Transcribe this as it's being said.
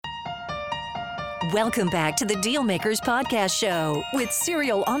Welcome back to the Dealmakers Podcast Show with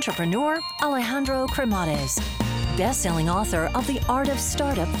serial entrepreneur Alejandro Cremades, best-selling author of The Art of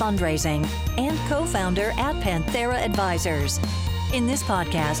Startup Fundraising and co-founder at Panthera Advisors. In this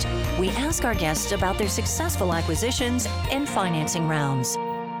podcast, we ask our guests about their successful acquisitions and financing rounds.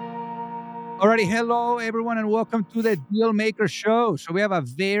 Alrighty, hello everyone, and welcome to the Dealmaker Show. So we have a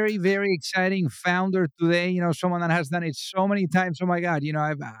very, very exciting founder today. You know, someone that has done it so many times. Oh my God, you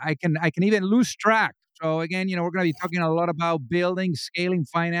know, I can even lose track. So again, you know, we're going to be talking a lot about building, scaling,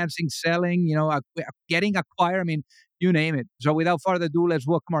 financing, selling. You know, getting acquired. I mean, you name it. So without further ado, let's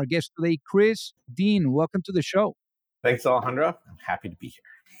welcome our guest today, Chris Dean. Welcome to the show. Thanks, Alejandro. I'm happy to be here.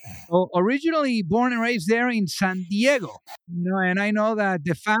 So originally born and raised there in San Diego, you know, and I know that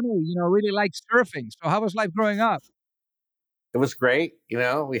the family, you know, really likes surfing. So how was life growing up? It was great. You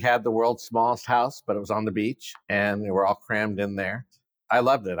know, we had the world's smallest house, but it was on the beach and we were all crammed in there. I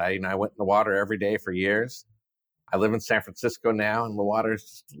loved it. I went in the water every day for years. I live in San Francisco now, and the water is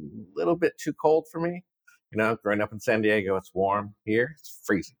just a little bit too cold for me. You know, growing up in San Diego, it's warm. Here, it's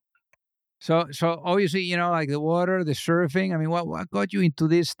freezing. So obviously, you know, like the water, the surfing. I mean, what got you into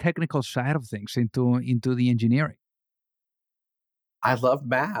this technical side of things, into the engineering? I love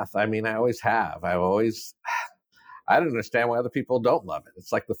math. I mean, I always have. I don't understand why other people don't love it.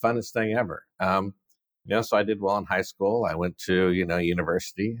 It's like the funnest thing ever. You know, so I did well in high school. I went to, you know,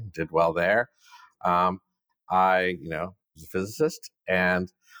 university, did well there. I, you know, was a physicist,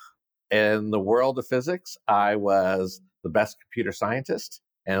 and in the world of physics, I was the best computer scientist.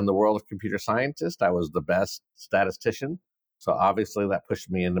 And in the world of computer scientist, I was the best statistician. So obviously that pushed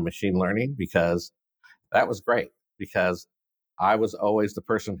me into machine learning, because that was great, because I was always the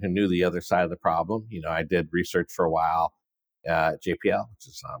person who knew the other side of the problem. You know, I did research for a while at JPL, which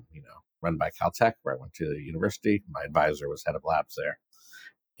is, you know, run by Caltech, where I went to the university. My advisor was head of labs there.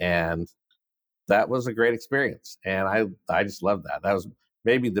 And that was a great experience. And I just loved that. That was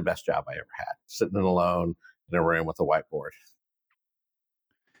maybe the best job I ever had, sitting alone in a room with a whiteboard.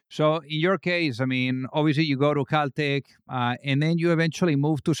 So in your case, I mean, obviously you go to Caltech, and then you eventually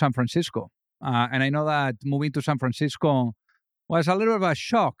move to San Francisco. And I know that moving to San Francisco was a little bit of a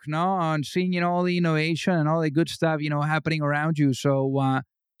shock, no? On seeing, you know, all the innovation and all the good stuff, you know, happening around you. So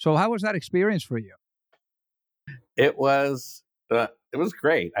how was that experience for you? It was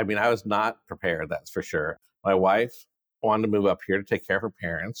great. I mean, I was not prepared, that's for sure. My wife wanted to move up here to take care of her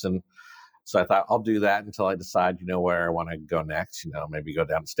parents, and so I thought I'll do that until I decide, you know, where I want to go next. You know, maybe go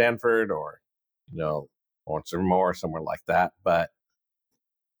down to Stanford, or, you know, once or more, somewhere like that. But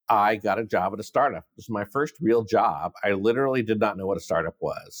I got a job at a startup. It was my first real job. I literally did not know what a startup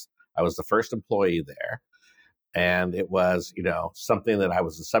was. I was the first employee there, and it was, you know, something that I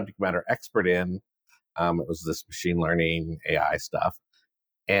was a subject matter expert in. It was this machine learning AI stuff,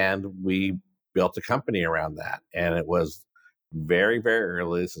 and we built a company around that. And it was very, very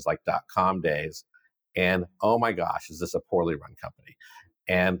early. This is like .com days. And oh my gosh, is this a poorly run company?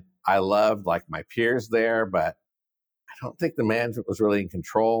 And I loved like my peers there, but I don't think the management was really in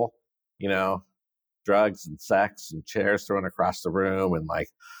control. You know, drugs and sex and chairs thrown across the room, and like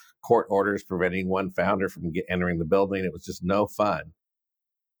court orders preventing one founder from entering the building. It was just no fun.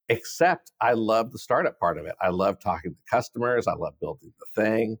 Except I loved the startup part of it. I loved talking to customers. I loved building the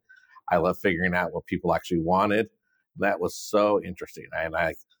thing. I loved figuring out what people actually wanted. That was so interesting. And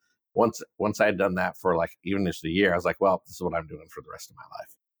I once I had done that for like even just a year, I was like, well, this is what I'm doing for the rest of my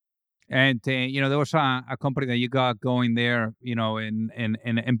life. And you know, there was a company that you got going there, you know, and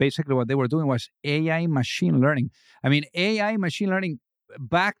basically what they were doing was AI machine learning. I mean, AI machine learning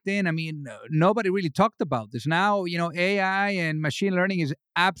back then, I mean, nobody really talked about this. Now, you know, AI and machine learning is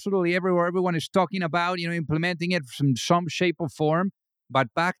absolutely everywhere. Everyone is talking about, you know, implementing it in some shape or form. But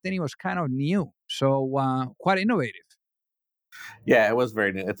back then it was kind of new. So quite innovative. Yeah, it was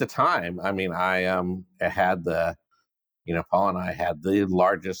very new at the time. I mean, I had you know, Paul and I had the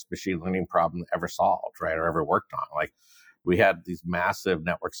largest machine learning problem ever solved, right, or ever worked on. Like, we had these massive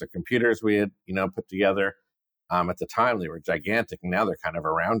networks of computers we had, you know, put together. At the time, they were gigantic. And now they're kind of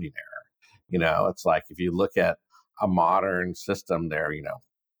a rounding error. You know, it's like if you look at a modern system, they're, you know,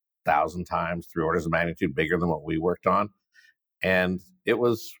 1,000 times, 3 orders of magnitude bigger than what we worked on. And it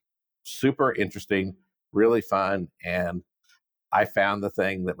was super interesting, really fun. And I found the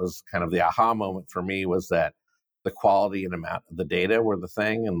thing that was kind of the aha moment for me was that the quality and amount of the data were the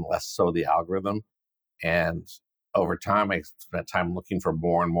thing, and less so the algorithm. And over time, I spent time looking for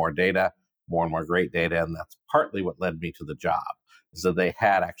more and more data, more and more great data. And that's partly what led me to the job, is that they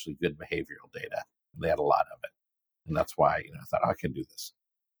had actually good behavioral data. They had a lot of it. And that's why, you know, I thought, I can do this.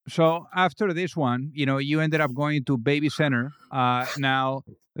 So after this one, you ended up going to Baby Center. Now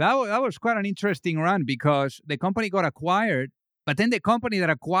that was quite an interesting run because the company got acquired, but then the company that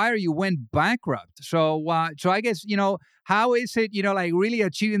acquired you went bankrupt. So I guess how is it like really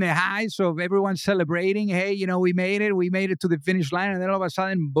achieving the highs of everyone celebrating? Hey, we made it to the finish line, and then all of a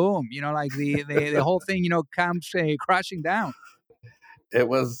sudden, boom! Like the whole thing comes crashing down. It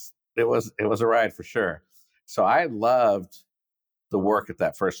was a ride for sure. So I loved the work at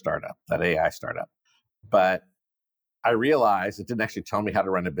that first startup, that AI startup, but I realized it didn't actually tell me how to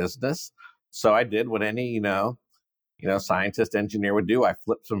run a business. So I did what any scientist, engineer would do. I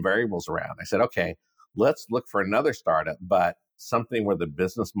flipped some variables around. I said, okay, let's look for another startup, but something where the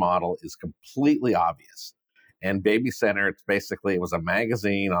business model is completely obvious. And Baby Center, it was a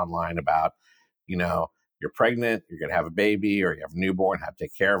magazine online about, you're pregnant, you're going to have a baby, or you have a newborn, how to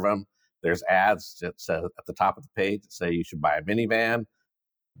take care of them. There's ads that says at the top of the page that say you should buy a minivan.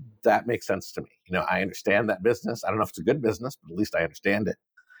 That makes sense to me. I understand that business. I don't know if it's a good business, but at least I understand it.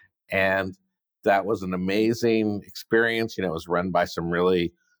 And that was an amazing experience. It was run by some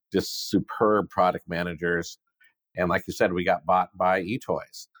really just superb product managers. And like you said, we got bought by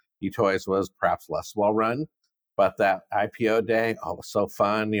eToys. eToys was perhaps less well run, but that IPO day, oh, it was so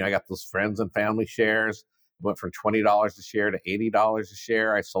fun. I got those friends and family shares. It went from $20 a share to $80 a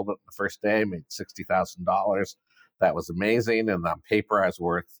share. I sold it the first day, made $60,000. That was amazing. And on paper, I was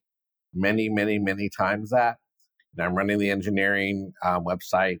worth many, many, many times that. And I'm running the engineering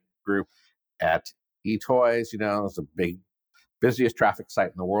website group at eToys. It was a busiest traffic site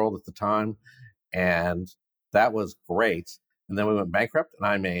in the world at the time. And that was great. And then we went bankrupt and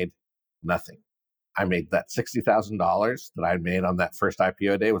I made nothing. I made that $60,000 that I made on that first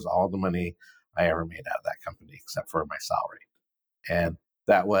IPO day was all the money I ever made out of that company, except for my salary. And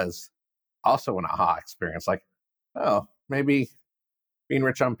that was also an aha experience. Like, oh, maybe being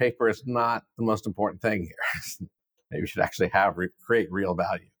rich on paper is not the most important thing here. Maybe you should actually create real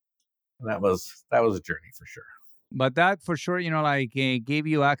value. And that was a journey for sure. But that for sure, gave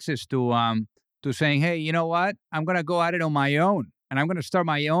you access to saying, hey, you know what? I'm gonna go at it on my own, and I'm gonna start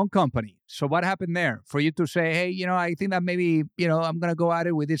my own company. So what happened there for you to say, hey, I think that maybe I'm gonna go at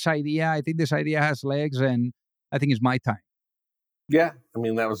it with this idea. I think this idea has legs, and I think it's my time. Yeah,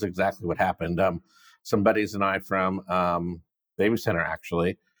 that was exactly what happened. Some buddies and I from Baby Center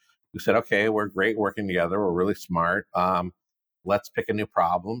actually, we said, okay, we're great working together. We're really smart. Let's pick a new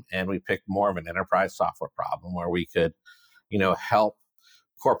problem. And we picked more of an enterprise software problem where we could, help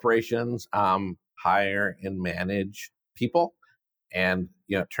corporations hire and manage people. And,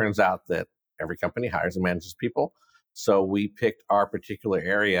 it turns out that every company hires and manages people. So we picked our particular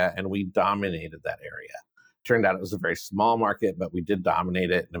area and we dominated that area. Turned out it was a very small market, but we did dominate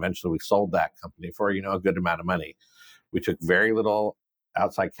it. And eventually we sold that company for, a good amount of money. We took very little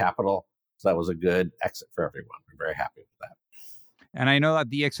outside capital. So that was a good exit for everyone. We're very happy with that. And I know that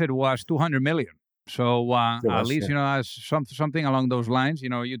the exit was 200 million. So at least, as something along those lines,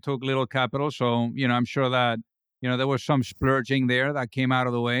 you took little capital. So, I'm sure that, there was some splurging there that came out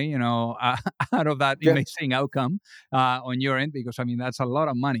of the way, out of that amazing outcome on your end, because, that's a lot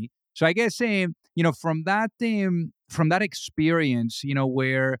of money. So I guess, from that experience,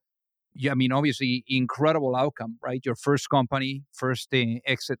 where, obviously incredible outcome, right? Your first company, first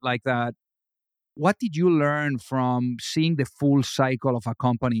exit like that. What did you learn from seeing the full cycle of a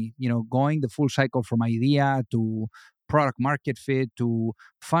company, going the full cycle from idea to product market fit to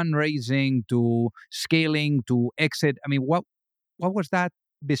fundraising to scaling to exit? What was that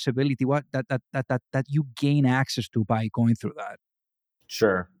visibility? What that you gain access to by going through that?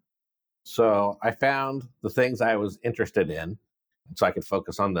 Sure. So I found the things I was interested in, so I could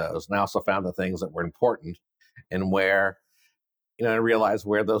focus on those. And I also found the things that were important and where, I realized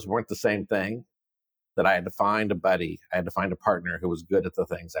where those weren't the same thing, that I had to find a buddy, I had to find a partner who was good at the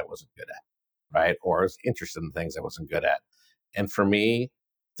things I wasn't good at, right? Or was interested in things I wasn't good at. And for me,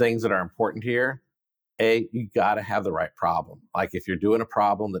 things that are important here, you got to have the right problem. Like if you're doing a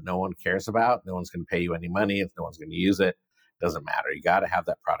problem that no one cares about, no one's going to pay you any money, if no one's going to use it, doesn't matter. You got to have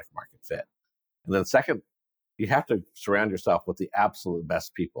that product market fit. And then second, you have to surround yourself with the absolute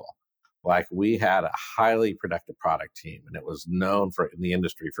best people. Like we had a highly productive product team, and it was known in the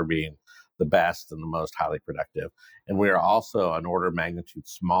industry for being the best and the most highly productive. And we are also an order of magnitude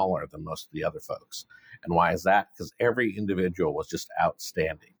smaller than most of the other folks. And why is that? Because every individual was just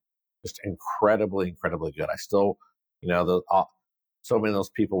outstanding, just incredibly, incredibly good. I still, so many of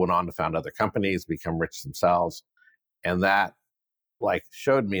those people went on to found other companies, become rich themselves. And that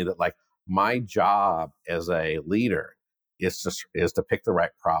showed me that my job as a leader is to pick the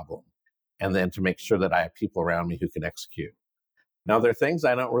right problem and then to make sure that I have people around me who can execute. Now, there are things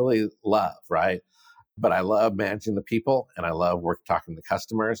I don't really love, right? But I love managing the people and I love talking to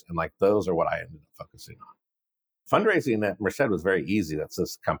customers. And like those are what I ended up focusing on. Fundraising at Merced was very easy. That's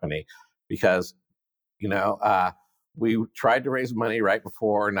this company because, you know, we tried to raise money right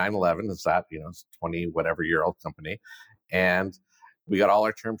before 9/11. It's that, it's 20 whatever year old company. And we got all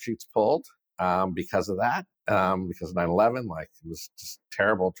our term sheets pulled because of that, because of 9/11. Like it was just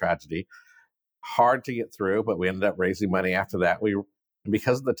terrible tragedy. Hard to get through, but we ended up raising money after that.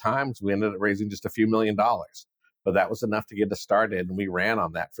 Because of the times, we ended up raising just a few $1,000,000, but that was enough to get us started. And we ran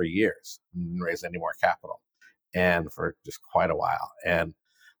on that for years and didn't raise any more capital and for just quite a while. And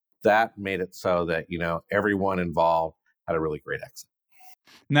that made it so that, everyone involved had a really great exit.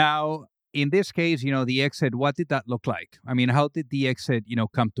 Now, in this case, the exit, what did that look like? I mean, how did the exit,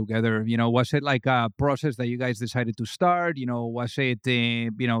 come together? Was it like a process that you guys decided to start? Was it,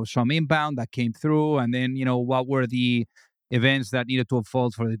 some inbound that came through? And then, what were the events that needed to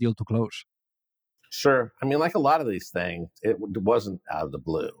unfold for the deal to close? Sure. I mean, like a lot of these things, it wasn't out of the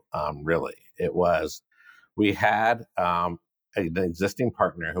blue, really. It was, we had an existing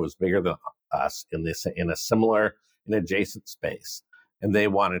partner who was bigger than us in an adjacent space, and they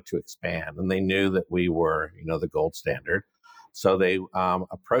wanted to expand, and they knew that we were, the gold standard. So they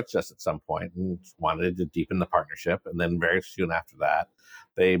approached us at some point and wanted to deepen the partnership. And then very soon after that,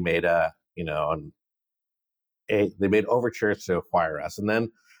 they made they made overtures to acquire us. And then it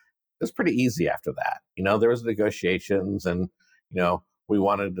was pretty easy after that. There was negotiations and, we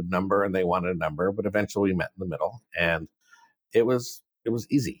wanted a number and they wanted a number, but eventually we met in the middle and it was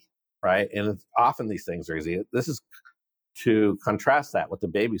easy, right? And often these things are easy. This is to contrast that with the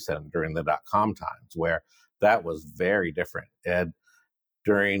babysitter during the .com times where that was very different. And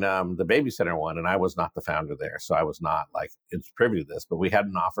during the babysitter one, and I was not the founder there, so I was not like it's privy to this, but we had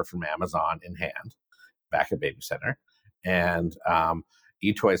an offer from Amazon in hand back at Babysitter. And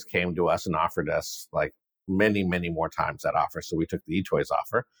eToys came to us and offered us like many, many more times that offer. So we took the eToys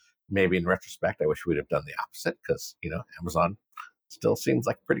offer. Maybe in retrospect, I wish we'd have done the opposite because, Amazon still seems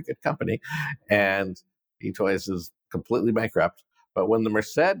like a pretty good company. And eToys is completely bankrupt. But when the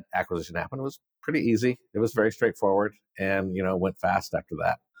Merced acquisition happened, it was pretty easy. It was very straightforward and, went fast after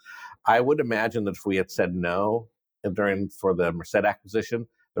that. I would imagine that if we had said no for the Merced acquisition,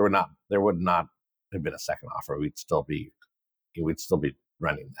 there would not have been a second offer. We'd still be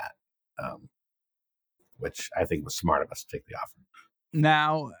running that, which I think was smart of us to take the offer.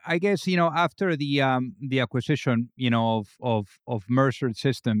 Now, I guess after the acquisition, of Mercer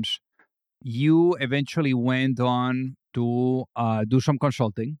Systems, you eventually went on to do some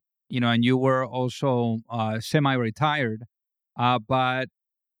consulting, and you were also semi-retired, but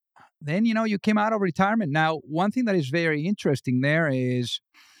then you came out of retirement. Now, one thing that is very interesting there is,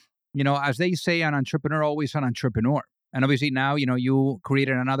 as they say, an entrepreneur always an entrepreneur. And obviously now, you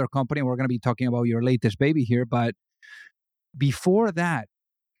created another company. We're going to be talking about your latest baby here. But before that,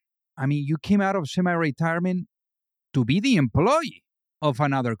 I mean, you came out of semi-retirement to be the employee of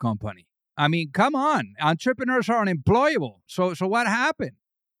another company. I mean, come on. Entrepreneurs are unemployable. So what happened?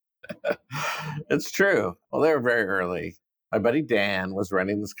 It's true. Well, they were very early. My buddy Dan was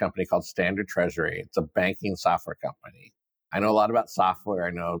running this company called Standard Treasury. It's a banking software company. I know a lot about software.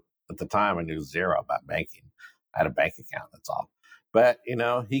 I know at the time I knew zero about banking. I had a bank account, that's all. But,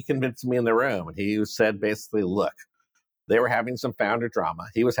 he convinced me in the room and he said basically, look, they were having some founder drama.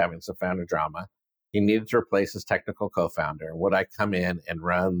 He was having some founder drama. He needed to replace his technical co-founder. Would I come in and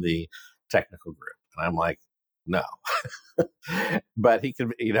run the technical group? And I'm like, no. But he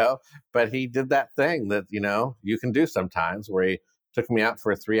could, but he did that thing that, you can do sometimes where he took me out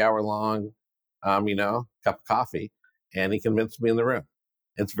for a 3-hour long, cup of coffee and he convinced me in the room.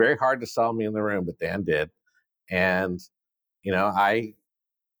 It's very hard to sell me in the room, but Dan did. And, I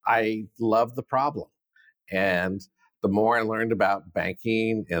love the problem. And the more I learned about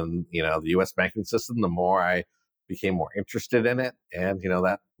banking and, the U.S. banking system, the more I became more interested in it. And,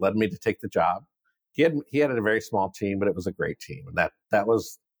 that led me to take the job. He had a very small team, but it was a great team. And that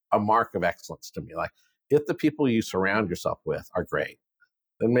was a mark of excellence to me. Like if the people you surround yourself with are great,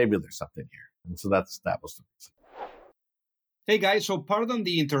 then maybe there's something here. And so that was the reason. Hey guys, so pardon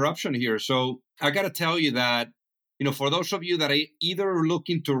the interruption here. So I got to tell you that, for those of you that are either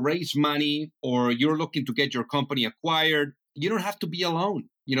looking to raise money or you're looking to get your company acquired, you don't have to be alone.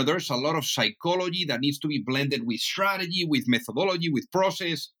 There's a lot of psychology that needs to be blended with strategy, with methodology, with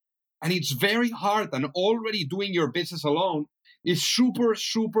process. And it's very hard. And already doing your business alone is super,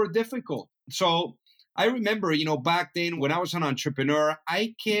 super difficult. So I remember, back then when I was an entrepreneur,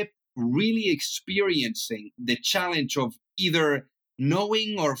 I kept really experiencing the challenge of either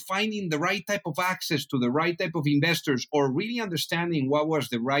knowing or finding the right type of access to the right type of investors, or really understanding what was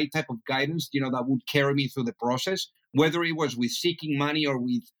the right type of guidance, that would carry me through the process, whether it was with seeking money or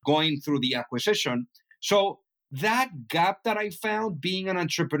with going through the acquisition. So that gap that I found being an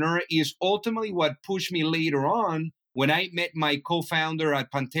entrepreneur is ultimately what pushed me later on when I met my co-founder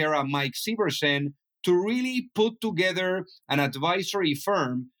at Pantera, Mike Severson, to really put together an advisory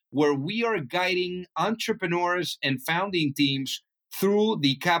firm where we are guiding entrepreneurs and founding teams through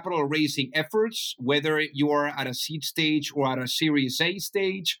the capital raising efforts, whether you are at a seed stage or at a Series A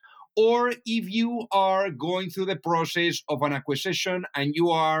stage, or if you are going through the process of an acquisition and you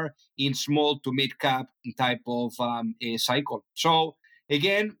are in small to mid cap type of a cycle. So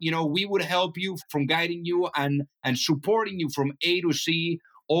again, we would help you from guiding you and supporting you from A to C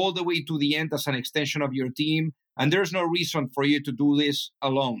all the way to the end as an extension of your team. And there's no reason for you to do this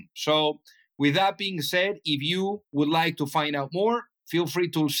alone. So with that being said, if you would like to find out more, feel free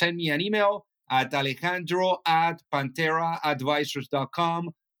to send me an email at alejandro@panteraadvisors.com,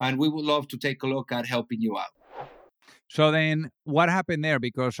 and we would love to take a look at helping you out. So then what happened there?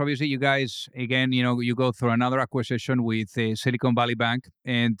 Because obviously you guys, again, you go through another acquisition with Silicon Valley Bank,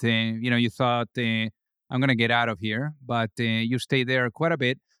 and, you thought, I'm going to get out of here, but you stayed there quite a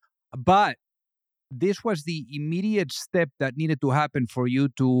bit. But this was the immediate step that needed to happen for you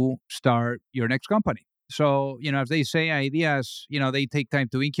to start your next company. So, as they say, ideas, they take time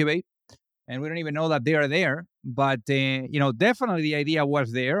to incubate, and we don't even know that they are there. But, definitely the idea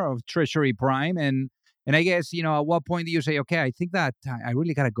was there of Treasury Prime. And I guess, at what point do you say, okay, I think that I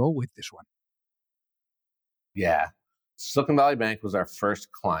really got to go with this one? Yeah. Silicon Valley Bank was our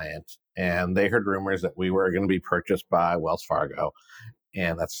first client, and they heard rumors that we were going to be purchased by Wells Fargo.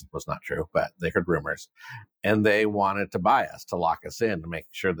 And that was not true, but they heard rumors. And they wanted to buy us, to lock us in, to make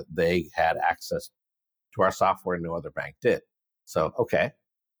sure that they had access to our software no other bank did. So, okay.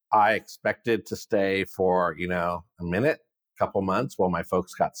 I expected to stay for, a minute, couple months while my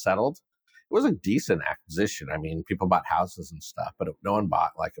folks got settled. It was a decent acquisition. I mean, people bought houses and stuff, but no one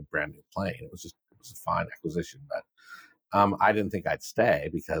bought like a brand new plane. It was a fine acquisition. But I didn't think I'd stay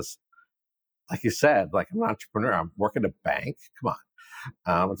because, like you said, like I'm an entrepreneur. I'm working at a bank. Come on.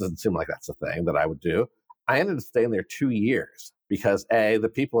 It doesn't seem like that's a thing that I would do. I ended up staying there 2 years because A, the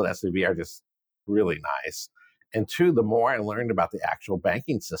people at SVB are just really nice. And two, the more I learned about the actual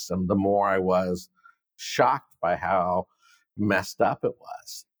banking system, the more I was shocked by how messed up it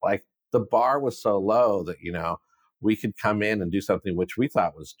was. Like the bar was so low that, we could come in and do something which we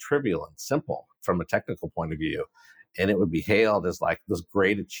thought was trivial and simple from a technical point of view. And it would be hailed as like this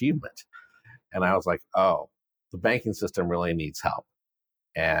great achievement. And I was like, oh, the banking system really needs help.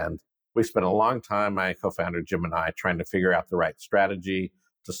 And we spent a long time, my co-founder Jim and I, trying to figure out the right strategy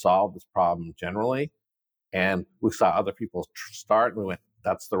to solve this problem generally. And we saw other people start, and we went,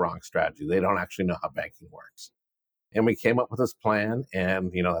 that's the wrong strategy. They don't actually know how banking works. And we came up with this plan,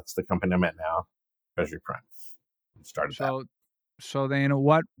 and, that's the company I'm at now, Treasury Prime. We started that. So then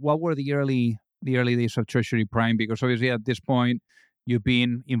what were the early days of Treasury Prime? Because obviously at this point, you've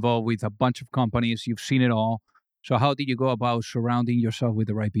been involved with a bunch of companies, you've seen it all. So how did you go about surrounding yourself with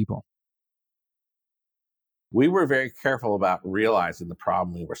the right people? We were very careful about realizing the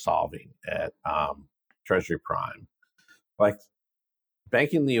problem we were solving at Treasury Prime. Like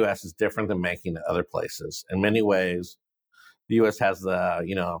banking in the U.S. is different than banking in other places. In many ways, the U.S. has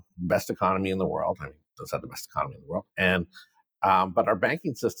the best economy in the world. I mean, it does have the best economy in the world, and but our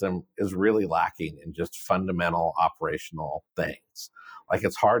banking system is really lacking in just fundamental operational things. Like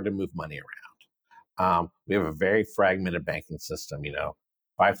it's hard to move money around. We have a very fragmented banking system,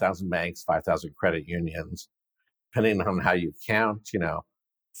 5,000 banks, 5,000 credit unions, depending on how you count, 4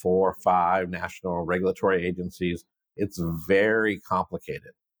 or 5 national regulatory agencies. It's very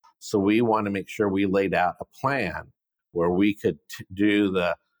complicated. So we want to make sure we laid out a plan where we could do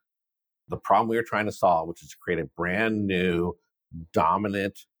the problem we were trying to solve, which is to create a brand new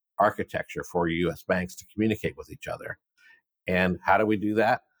dominant architecture for U.S. banks to communicate with each other. And how do we do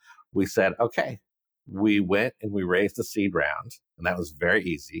that? We said, okay, we went and we raised a seed round, and that was very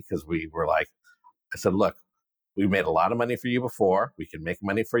easy because we were like, I said, look, we made a lot of money for you before. We can make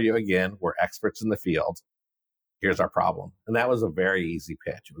money for you again. We're experts in the field. Here's our problem. And that was a very easy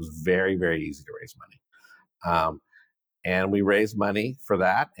pitch. It was very, very easy to raise money. And we raised money for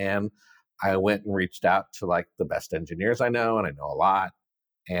that. And I went and reached out to like the best engineers I know, and I know a lot.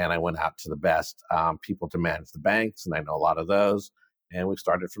 And I went out to the best people to manage the banks, and I know a lot of those. And we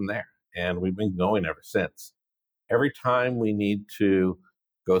started from there. And we've been going ever since. Every time we need to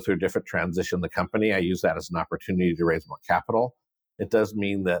go through a different transition in the company, I use that as an opportunity to raise more capital. It does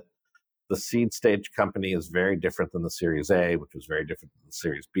mean that the seed stage company is very different than the Series A, which was very different than the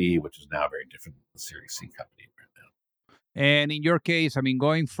Series B, which is now very different than the Series C company right now. And in your case, I mean,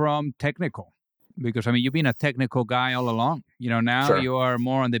 going from technical, because I mean, you've been a technical guy all along. Now Sure. you are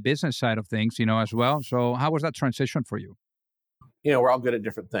more on the business side of things, as well. So how was that transition for you? We're all good at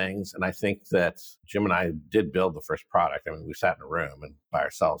different things. And I think that Jim and I did build the first product. I mean, we sat in a room and by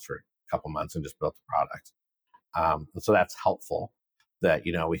ourselves for a couple months and just built the product. And so that's helpful that,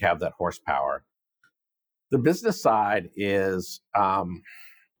 we have that horsepower. The business side is,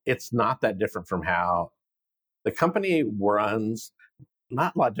 it's not that different from how the company runs,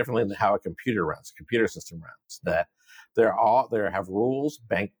 not a lot differently than how a computer runs, a computer system runs, that they have rules.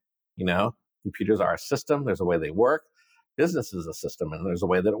 Computers are a system. There's a way they work. Business is a system, and there's a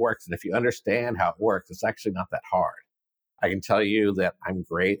way that it works. And if you understand how it works, it's actually not that hard. I can tell you that I'm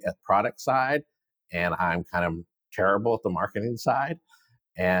great at product side, and I'm kind of terrible at the marketing side.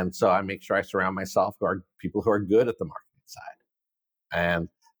 And so I make sure I surround myself with people who are good at the marketing side. And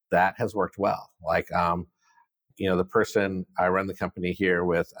that has worked well. Like, the person I run the company here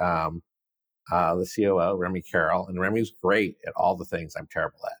with, the COO, Remy Carroll, and Remy's great at all the things I'm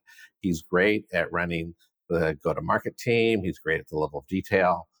terrible at. He's great at running the go-to-market team. He's great at the level of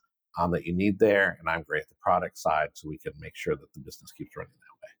detail that you need there. And I'm great at the product side, so we can make sure that the business keeps running that way.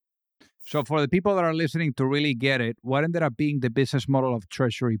 So for the people that are listening to really get it, what ended up being the business model of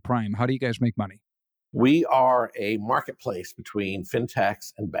Treasury Prime? How do you guys make money? We are a marketplace between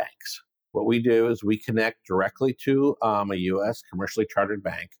fintechs and banks. What we do is we connect directly to a U.S. commercially chartered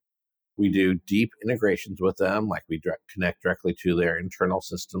bank. We do deep integrations with them, like we connect directly to their internal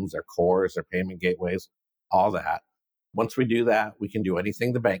systems, their cores, their payment gateways, all that. Once we do that, we can do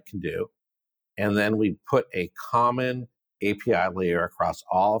anything the bank can do. And then we put a common API layer across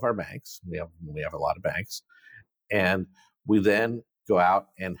all of our banks. We have a lot of banks. And we then go out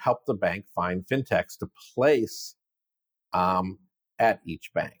and help the bank find fintechs to place at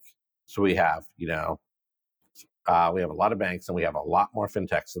each bank. So we have, we have a lot of banks, and we have a lot more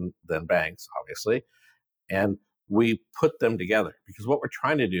fintechs than banks, obviously. And we put them together because what we're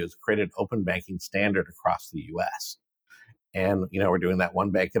trying to do is create an open banking standard across the U.S. And, we're doing that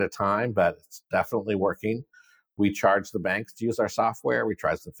one bank at a time, but it's definitely working. We charge the banks to use our software. We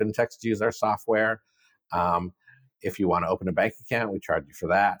charge the fintechs to use our software. If you want to open a bank account, we charge you for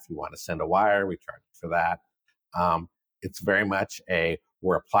that. If you want to send a wire, we charge you for that. It's very much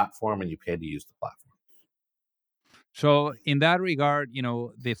we're a platform, and you pay to use the platform. So in that regard,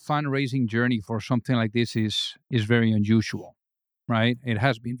 the fundraising journey for something like this is very unusual, right? It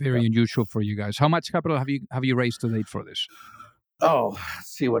has been very unusual for you guys. How much capital have you raised to date for this? Oh, let's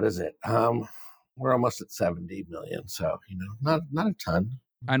see, what is it? We're almost at 70 million, so not a ton.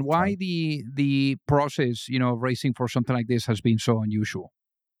 And why the process, of raising for something like this has been so unusual?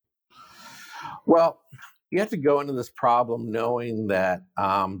 Well, you have to go into this problem knowing that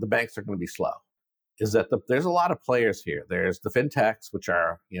the banks are going to be slow. Is that there's a lot of players here. There's the fintechs, which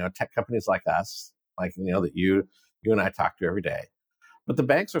are tech companies like us, like that you and I talk to every day. But the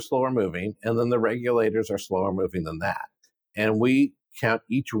banks are slower moving, and then the regulators are slower moving than that. And we count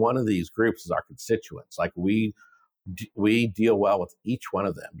each one of these groups as our constituents. Like we deal well with each one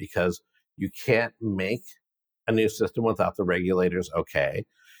of them because you can't make a new system without the regulators. Okay,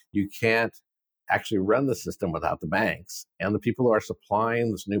 you can't actually run the system without the banks, and the people who are supplying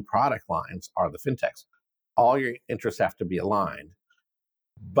this new product lines are the fintechs. All your interests have to be aligned.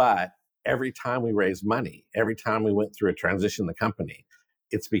 But every time we raise money, every time we went through a transition in the company,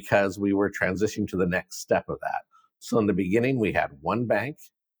 it's because we were transitioning to the next step of that. So in the beginning, we had one bank,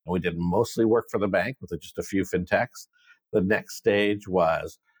 and we did mostly work for the bank with just a few fintechs. The next stage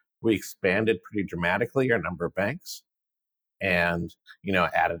was we expanded pretty dramatically our number of banks, and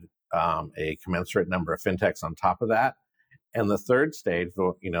added a commensurate number of fintechs on top of that. And the third stage,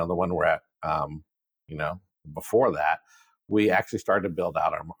 the one we're at, before that, we actually started to build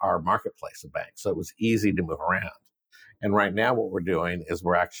out our marketplace of banks. So it was easy to move around. And right now what we're doing is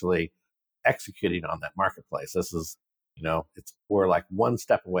we're actually executing on that marketplace. This is, we're like one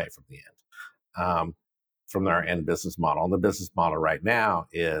step away from the end, from our end business model. And the business model right now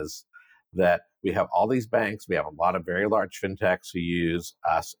is that we have all these banks. We have a lot of very large fintechs who use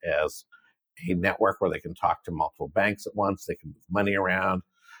us as a network where they can talk to multiple banks at once. They can move money around.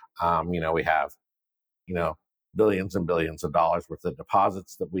 We have, billions and billions of dollars worth of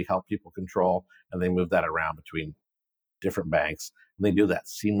deposits that we help people control, and they move that around between different banks. And they do that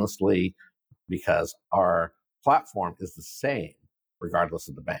seamlessly because our platform is the same regardless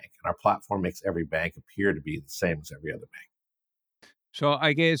of the bank. And our platform makes every bank appear to be the same as every other bank. So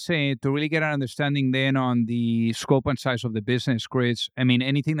I guess to really get an understanding then on the scope and size of the business, Chris, I mean,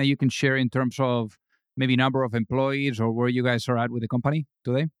 anything that you can share in terms of maybe number of employees or where you guys are at with the company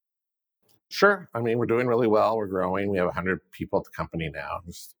today? Sure. I mean, we're doing really well. We're growing. We have 100 people at the company now,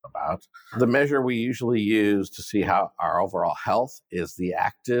 just about. The measure we usually use to see how our overall health is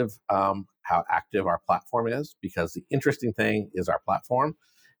how active our platform is, because the interesting thing is our platform.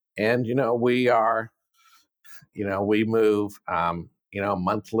 And, we move,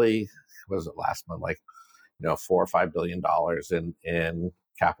 monthly, what was it last month? Like, $4 or $5 billion in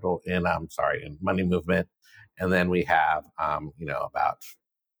capital, in money movement. And then we have, about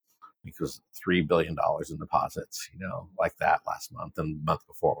because $3 billion in deposits, like that last month, and the month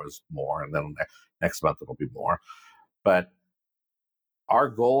before was more, and then next month it'll be more. But our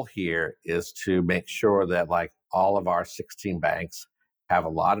goal here is to make sure that like all of our 16 banks have a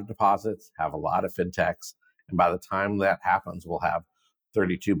lot of deposits, have a lot of fintechs, and by the time that happens, we'll have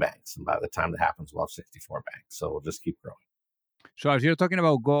 32 banks, and by the time that happens, we'll have 64 banks. So we'll just keep growing. So as you're talking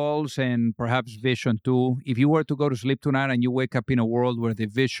about goals and perhaps vision too, if you were to go to sleep tonight and you wake up in a world where the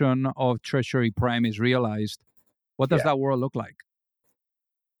vision of Treasury Prime is realized, what does Yeah. that world look like?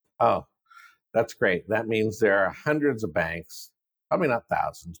 Oh, that's great. That means there are hundreds of banks, probably not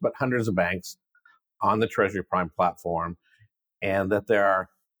thousands, but hundreds of banks on the Treasury Prime platform, and that there are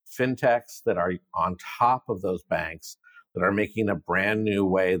fintechs that are on top of those banks that are making a brand new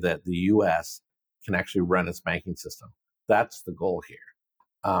way that the US can actually run its banking system. That's the goal here.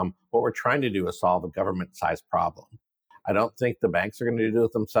 What we're trying to do is solve a government-sized problem. I don't think the banks are going to do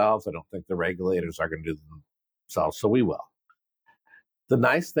it themselves. I don't think the regulators are going to do it themselves, so we will. The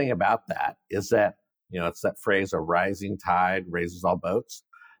nice thing about that is that, it's that phrase, a rising tide raises all boats,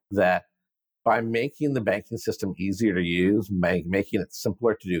 that by making the banking system easier to use, making it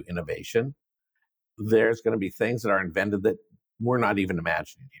simpler to do innovation, there's going to be things that are invented that we're not even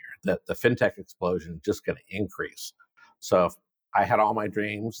imagining here, that the fintech explosion is just going to increase. So if I had all my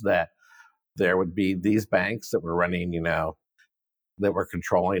dreams that there would be these banks that were running, that were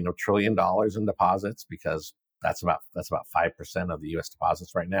controlling $1 trillion in deposits, because that's about 5% of the U.S.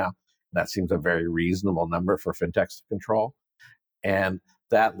 deposits right now. That seems a very reasonable number for fintechs to control, and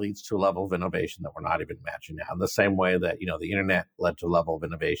that leads to a level of innovation that we're not even imagining now. In the same way that the internet led to a level of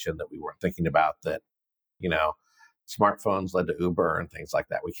innovation that we weren't thinking about, that smartphones led to Uber and things like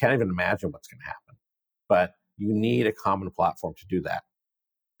that. We can't even imagine what's going to happen, but you need a common platform to do that.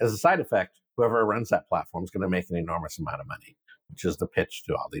 As a side effect, whoever runs that platform is going to make an enormous amount of money, which is the pitch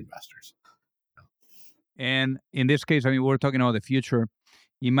to all the investors. And in this case, I mean, we're talking about the future.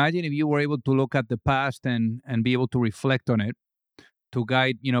 Imagine if you were able to look at the past and be able to reflect on it to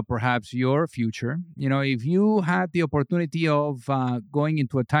guide, perhaps your future. If you had the opportunity of going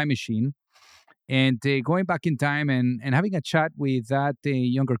into a time machine and going back in time and having a chat with that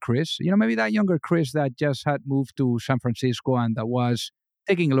younger Chris, maybe that younger Chris that just had moved to San Francisco and that was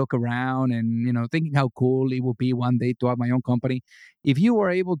taking a look around and, thinking how cool it would be one day to have my own company. If you were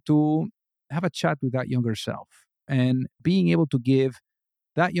able to have a chat with that younger self and being able to give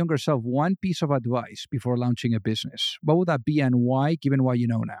that younger self one piece of advice before launching a business, what would that be and why, given what you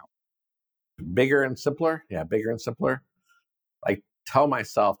know now? Bigger and simpler. Yeah, bigger and simpler. Like, tell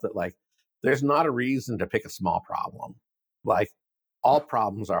myself that, like, there's not a reason to pick a small problem. Like, all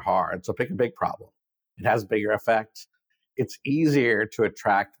problems are hard, so pick a big problem. It has a bigger effect. It's easier to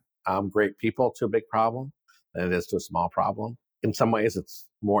attract great people to a big problem than it is to a small problem. In some ways, it's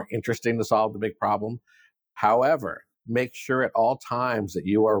more interesting to solve the big problem. However, make sure at all times that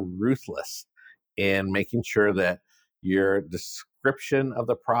you are ruthless in making sure that your description of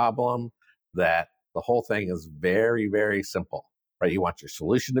the problem, that the whole thing is very, very simple, right? You want your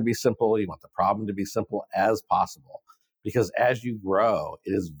solution to be simple. You want the problem to be simple as possible, because as you grow,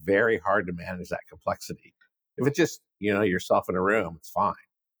 it is very hard to manage that complexity. If it's just, yourself in a room, it's fine.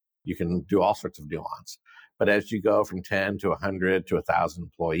 You can do all sorts of nuance. But as you go from 10 to 100 to 1,000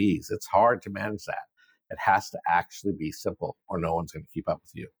 employees, it's hard to manage that. It has to actually be simple, or no one's going to keep up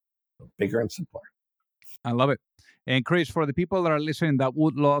with you. So bigger and simpler. I love it. And Chris, for the people that are listening that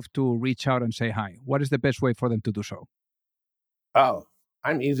would love to reach out and say hi, what is the best way for them to do so? Oh,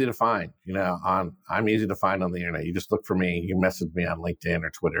 I'm easy to find. I'm easy to find on the internet. You just look for me. You message me on LinkedIn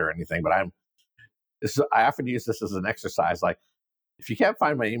or Twitter or anything. But I often use this as an exercise. Like, if you can't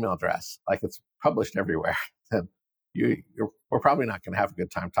find my email address, like it's published everywhere, then we're probably not going to have a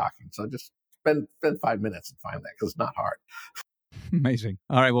good time talking. So just spend 5 minutes and find that, because it's not hard. Amazing.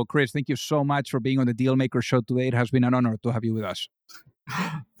 All right. Well, Chris, thank you so much for being on the Dealmaker Show today. It has been an honor to have you with us.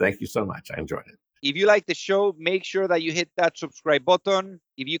 Thank you so much. I enjoyed it. If you like the show, make sure that you hit that subscribe button.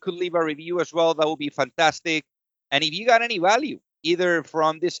 If you could leave a review as well, that would be fantastic. And if you got any value either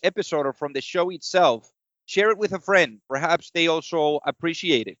from this episode or from the show itself, share it with a friend. Perhaps they also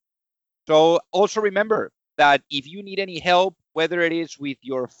appreciate it. So also remember that if you need any help, whether it is with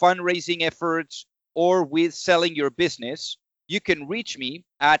your fundraising efforts or with selling your business, you can reach me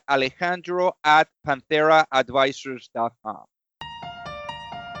at alejandro@pantheraadvisors.com.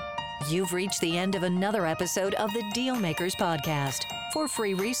 You've reached the end of another episode of the Dealmakers Podcast. For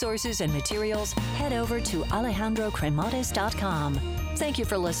free resources and materials, head over to alejandrocremades.com. Thank you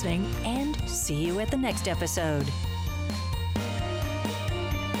for listening, and see you at the next episode.